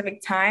a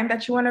specific time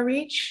that you want to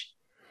reach,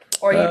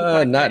 or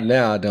not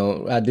now? I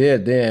don't. I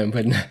did then,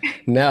 but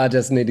now I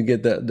just need to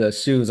get the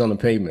shoes on the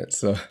pavement.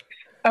 So.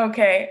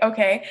 Okay.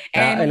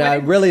 And I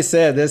really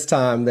said this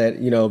time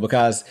that,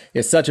 because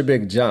it's such a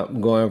big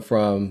jump going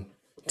from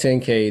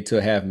 10K to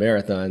a half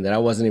marathon, that I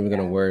wasn't even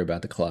going to worry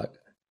about the clock.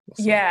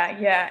 So.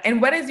 Yeah.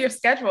 And what is your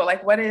schedule?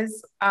 Like,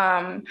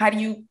 how do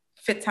you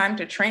fit time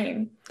to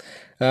train?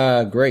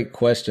 Great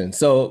question.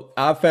 So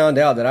I found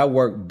out that I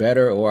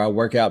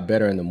work out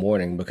better in the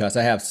morning, because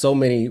I have so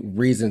many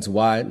reasons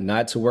why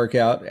not to work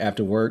out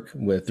after work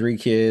with 3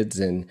 kids,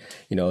 and,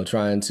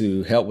 trying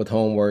to help with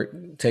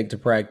homework, take to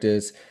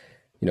practice,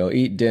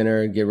 eat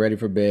dinner, get ready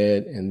for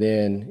bed. And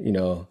then,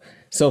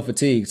 so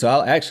fatigued. So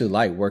I actually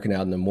like working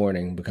out in the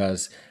morning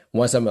because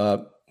once I'm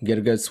up, get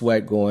a good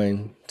sweat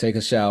going, take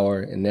a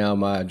shower, and now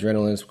my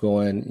adrenaline's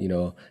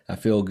going. I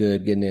feel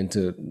good getting in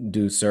to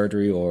do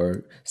surgery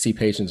or see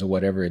patients or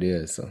whatever it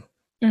is. So.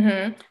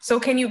 So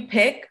can you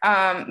pick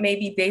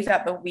maybe days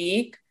out the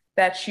week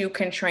that you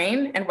can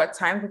train, and what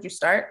time would you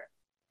start?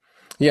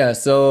 Yeah,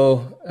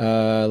 so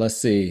let's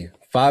see.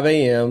 5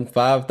 a.m.,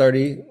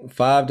 5:30,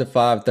 5 to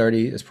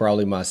 5:30 is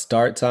probably my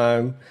start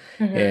time.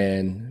 Hmm.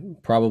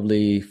 And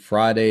probably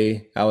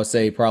Friday, I would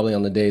say probably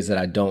on the days that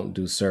I don't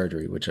do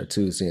surgery, which are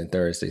Tuesday and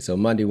Thursday. So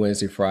Monday,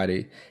 Wednesday,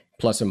 Friday,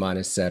 plus or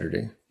minus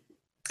Saturday.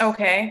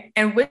 Okay.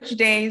 And which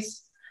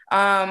days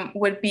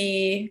would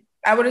be,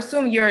 I would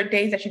assume your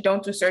days that you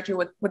don't do surgery,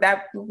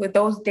 would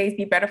those days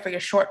be better for your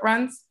short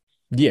runs?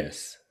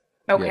 Yes.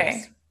 Okay.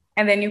 Yes.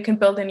 And then you can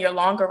build in your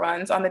longer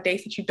runs on the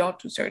days that you don't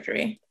do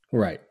surgery.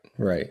 Right.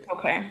 Right.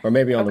 Okay. Or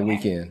maybe on the Okay.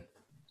 weekend.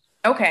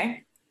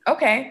 Okay.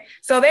 Okay.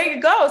 So there you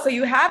go. So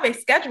you have a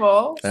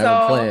schedule. I have a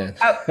So plan.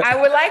 I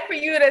would like for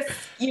you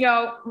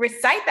to,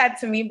 recite that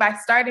to me by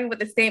starting with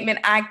the statement,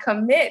 I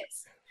commit.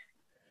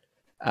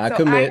 I So I,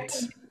 commit.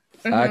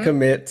 I mhm.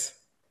 commit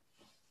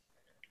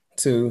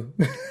to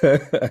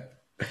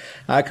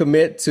I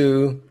commit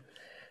to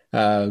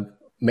uh,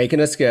 making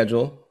a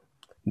schedule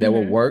that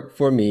will Mhm. work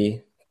for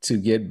me to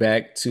get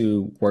back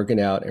to working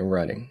out and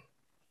running.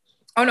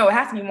 Oh no, it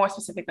has to be more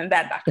specific than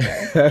that,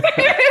 doctor. All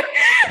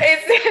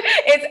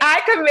It's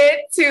I commit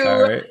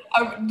to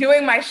right.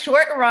 doing my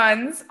short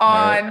runs All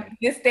right. on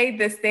this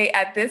day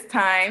at this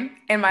time,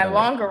 and my All right.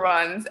 longer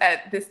runs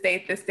at this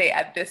day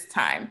at this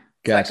time,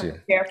 so I can Gotcha.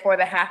 prepare for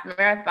the half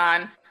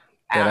marathon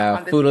That I on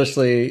this date.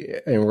 foolishly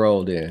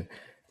enrolled in.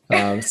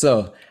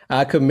 So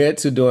I commit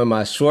to doing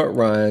my short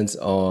runs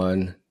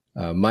on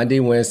Monday,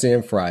 Wednesday,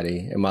 and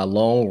Friday, and my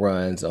long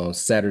runs on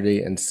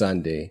Saturday and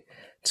Sunday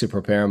to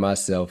prepare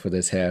myself for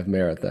this half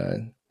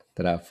marathon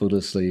that I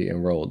foolishly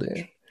enrolled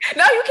in.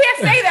 No, you can't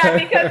say that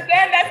because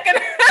then that's gonna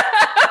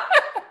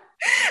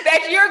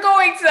that you're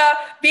going to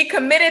be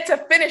committed to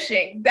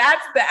finishing.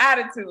 That's the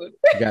attitude.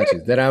 Got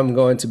you. That I'm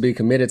going to be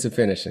committed to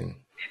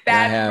finishing. And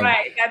I That's have,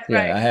 right. That's yeah,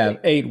 right. I have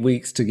 8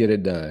 weeks to get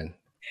it done.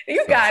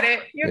 You So, got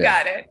it. You yeah.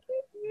 got it.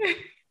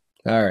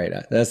 All right.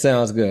 That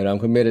sounds good. I'm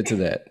committed to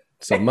that.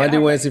 So Monday,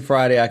 All right. Wednesday,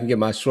 Friday, I can get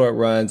my short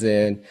runs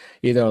in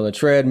either on the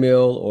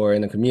treadmill or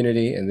in the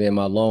community, and then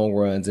my long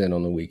runs in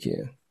on the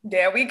weekend.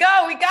 There we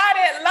go. We got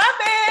it. Love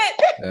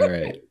All it.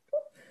 right.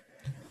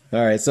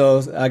 All right.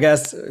 So I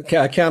guess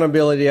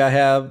accountability, I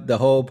have the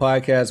whole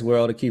podcast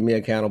world to keep me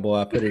accountable.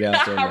 I put it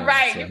out there All now.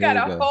 right. So You here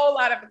got we a go. whole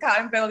lot of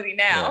accountability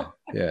Yeah. now.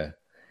 Yeah.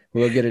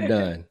 We'll get it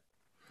done.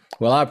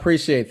 Well, I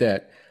appreciate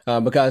that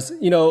because,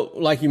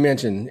 like you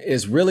mentioned,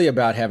 it's really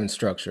about having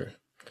structure.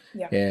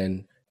 Yeah.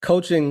 And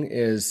coaching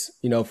is,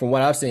 from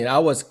what I've seen, I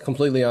was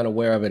completely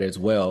unaware of it as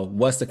well.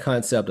 What's the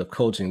concept of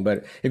coaching?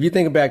 But if you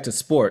think back to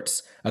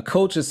sports, a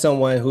coach is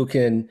someone who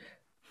can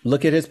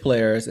look at his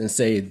players and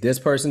say, this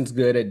person's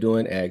good at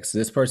doing X,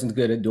 this person's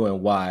good at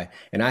doing Y,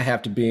 and I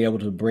have to be able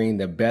to bring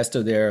the best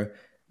of their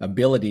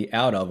ability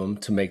out of them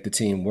to make the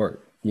team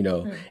work.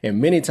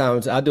 And many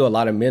times I do a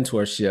lot of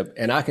mentorship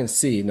and I can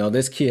see, no,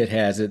 this kid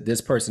has it,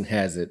 this person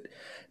has it.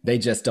 They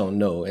just don't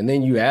know. And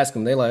then you ask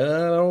them, they're like, I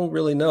don't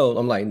really know.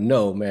 I'm like,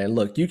 no, man,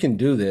 look, you can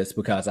do this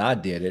because I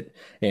did it.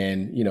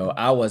 And,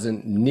 I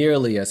wasn't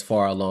nearly as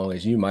far along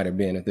as you might have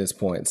been at this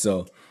point.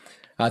 So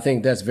I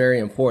think that's very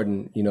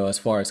important, as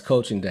far as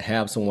coaching, to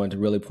have someone to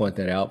really point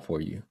that out for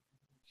you.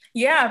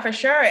 Yeah, for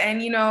sure.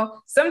 And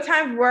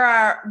sometimes we're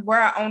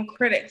our own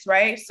critics,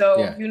 right? So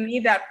Yeah. you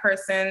need that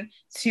person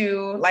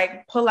to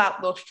like pull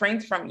out those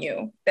strengths from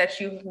you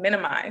that you've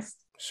minimized.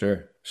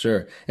 Sure,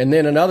 sure. And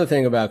then another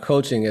thing about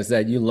coaching is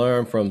that you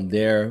learn from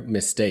their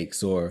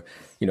mistakes or,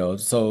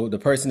 so the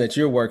person that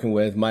you're working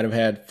with might have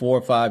had 4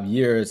 or 5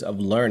 years of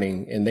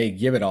learning and they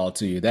give it all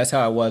to you. That's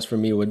how it was for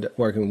me with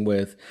working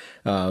with,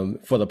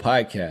 for the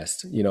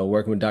podcast,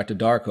 working with Dr.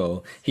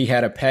 Darko. He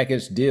had a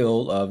package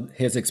deal of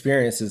his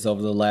experiences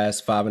over the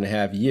last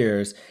 5.5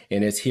 years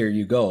and it's here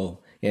you go.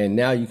 And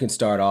now you can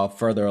start off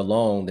further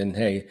along than,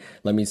 hey,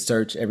 let me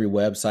search every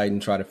website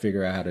and try to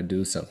figure out how to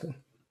do something.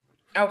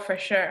 Oh, for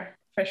sure.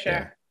 For Yeah.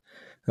 sure.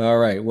 All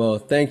right. Well,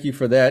 thank you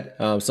for that.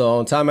 So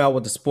on Timeout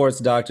with the Sports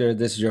Doctor,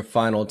 this is your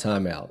final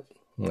timeout.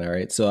 All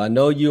right. So I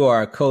know you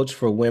are a coach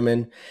for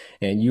women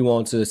and you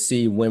want to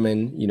see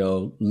women,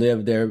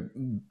 live their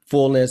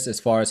fullness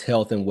as far as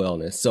health and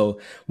wellness. So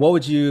what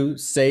would you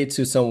say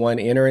to someone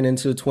entering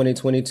into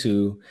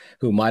 2022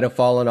 who might have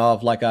fallen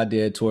off like I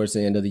did towards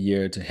the end of the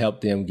year to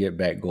help them get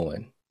back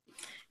going?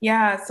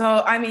 Yeah.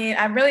 So, I mean,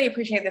 I really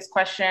appreciate this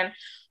question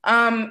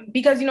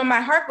because,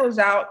 my heart goes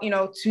out,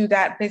 to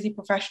that busy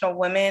professional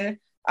women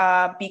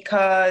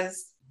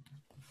because,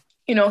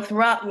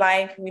 throughout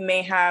life, we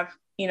may have,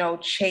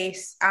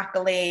 chase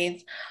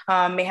accolades,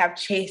 may have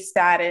chase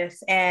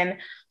status, and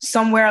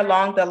somewhere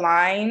along the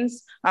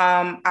lines,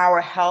 our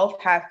health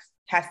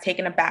has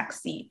taken a back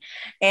seat.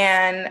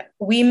 And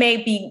we may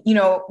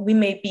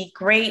be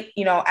great,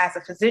 as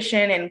a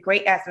physician and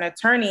great as an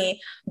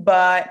attorney,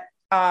 but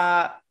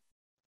our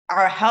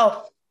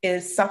health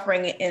is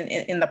suffering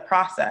in the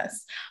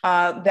process,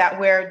 that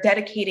we're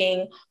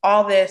dedicating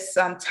all this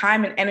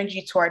time and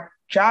energy to our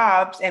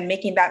jobs and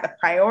making that the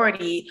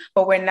priority,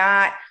 but we're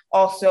not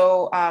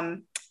also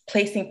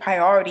placing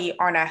priority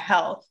on our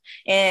health.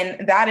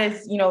 And that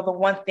is, the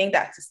one thing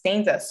that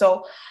sustains us.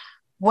 So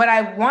what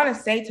I want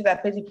to say to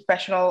that busy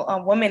professional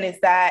woman is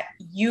that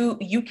you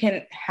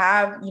can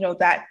have,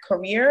 that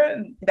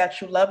career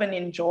that you love and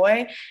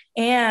enjoy,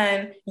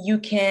 and you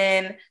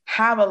can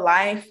have a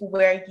life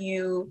where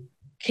you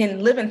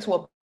can live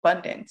into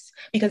abundance,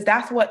 because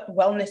that's what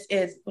wellness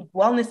is.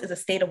 Wellness is a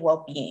state of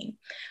well-being.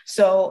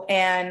 So,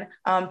 and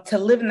to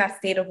live in that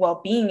state of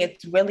well-being,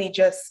 it's really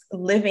just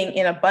living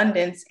in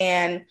abundance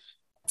and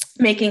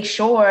making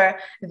sure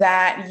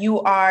that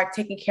you are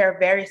taking care of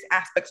various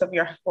aspects of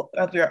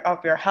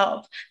your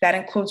health. That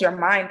includes your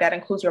mind, that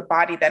includes your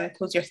body, that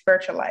includes your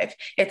spiritual life.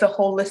 It's a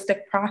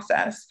holistic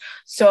process.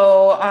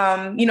 So,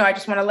 I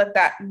just want to let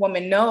that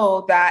woman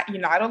know that you're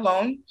not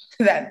alone,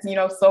 that,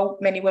 so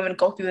many women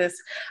go through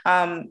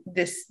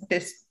this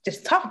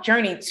tough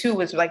journey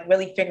too, is like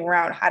really figuring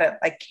out how to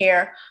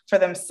care for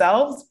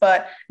themselves.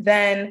 But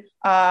then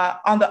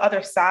on the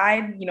other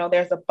side,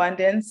 there's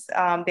abundance.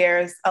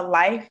 There's a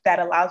life that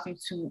allows you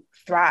to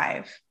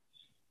thrive.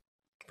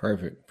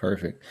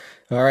 Perfect.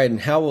 All right. And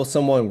how will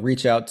someone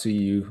reach out to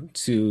you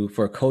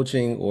for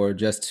coaching or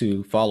just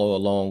to follow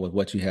along with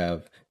what you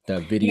have,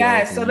 the video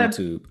on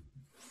YouTube?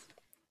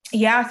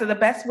 So the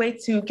best way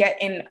to get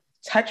in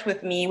touch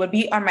with me would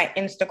be on my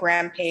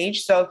Instagram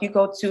page. So if you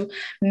go to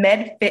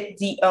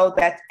MedFitDO,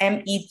 that's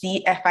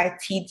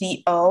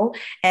MEDFITDO,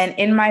 and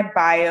in my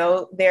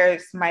bio,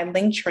 there's my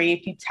link tree.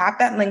 If you tap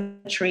that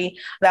link tree,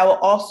 that will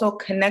also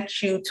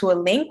connect you to a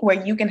link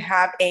where you can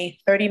have a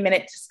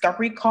 30-minute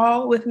discovery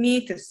call with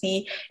me to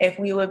see if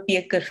we would be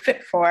a good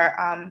fit for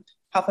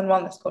health and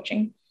wellness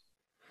coaching.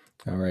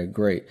 All right,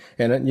 great.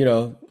 And,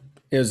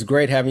 it was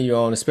great having you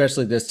on,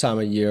 especially this time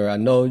of year. I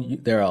know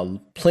there are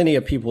plenty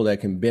of people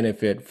that can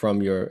benefit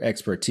from your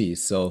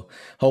expertise. So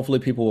hopefully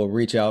people will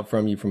reach out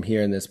from you from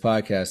hearing this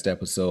podcast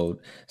episode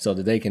so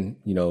that they can,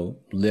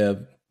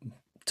 live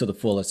to the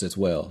fullest as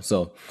well.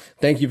 So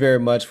thank you very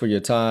much for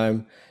your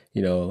time,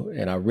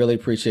 and I really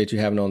appreciate you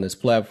having on this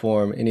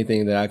platform.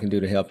 Anything that I can do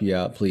to help you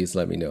out, please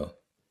let me know.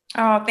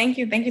 Oh, thank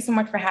you. Thank you so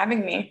much for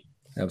having me.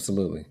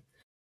 Absolutely.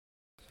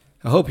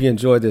 I hope you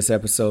enjoyed this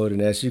episode,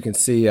 and as you can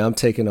see, I'm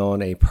taking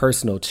on a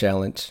personal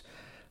challenge,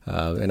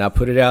 and I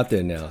put it out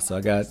there now. So I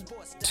got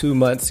 2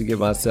 months to get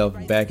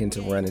myself back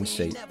into running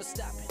shape,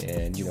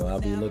 and I'll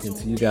be looking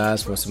to you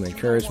guys for some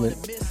encouragement.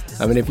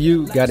 If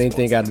you got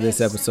anything out of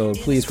this episode,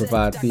 please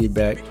provide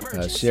feedback,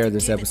 share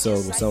this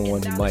episode with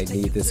someone who might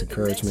need this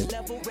encouragement,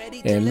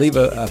 and leave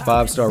a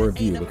 5-star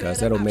review, because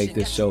that'll make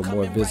this show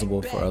more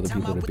visible for other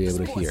people to be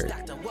able to hear it.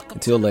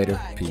 Until later,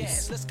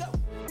 peace.